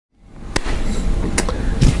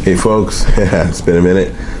Hey folks, it's been a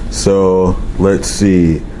minute. So let's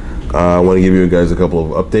see. I want to give you guys a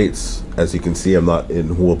couple of updates. As you can see, I'm not in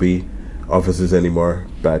Huobi offices anymore.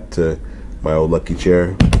 Back to my old lucky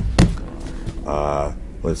chair.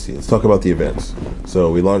 Let's see. Let's talk about the events.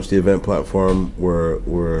 So we launched the event platform.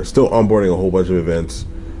 We're still onboarding a whole bunch of events.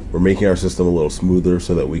 We're making our system a little smoother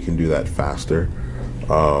so that we can do that faster.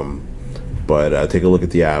 But take a look at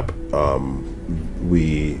the app.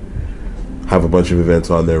 We have a bunch of events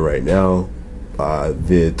on there right now.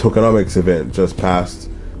 The tokenomics event just passed.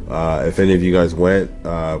 If any of you guys went,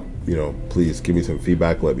 please give me some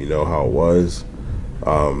feedback. Let me know how it was.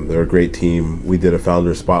 They're a great team. We did a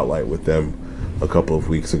founder spotlight with them a couple of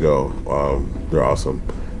weeks ago. They're awesome.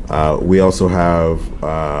 We also have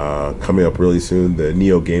coming up really soon the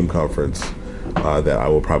Neo Game Conference that I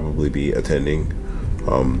will probably be attending.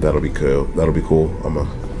 That'll be cool. I'm a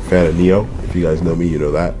fan of Neo. If you guys know me, you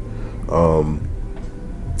know that.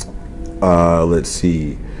 Let's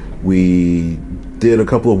see. We did a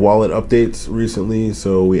couple of wallet updates recently.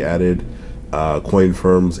 So we added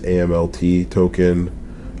CoinFirm's AMLT token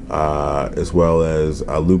as well as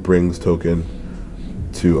Loop Rings token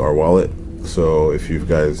to our wallet. So if you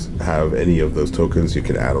guys have any of those tokens, you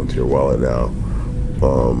can add them to your wallet now.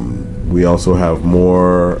 We also have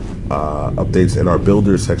more updates in our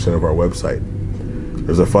builders section of our website.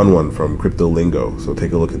 There's a fun one from Crypto Lingo, so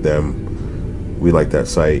take a look at them. We like that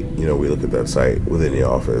site. We look at that site within the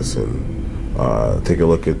office and take a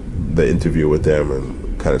look at the interview with them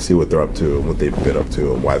and kind of see what they're up to and what they've been up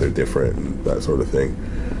to and why they're different and that sort of thing.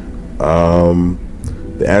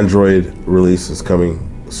 The Android release is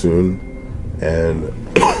coming soon, and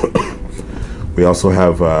we also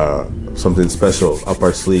have something special up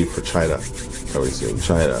our sleeve for China coming soon.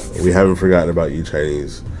 China, we haven't forgotten about you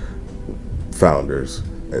Chinese founders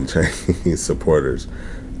and Chinese supporters.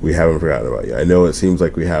 We haven't forgotten about you. I know it seems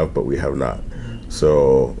like we have, but we have not.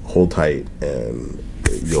 So hold tight and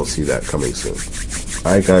you'll see that coming soon.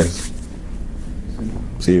 All right, guys.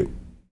 See you.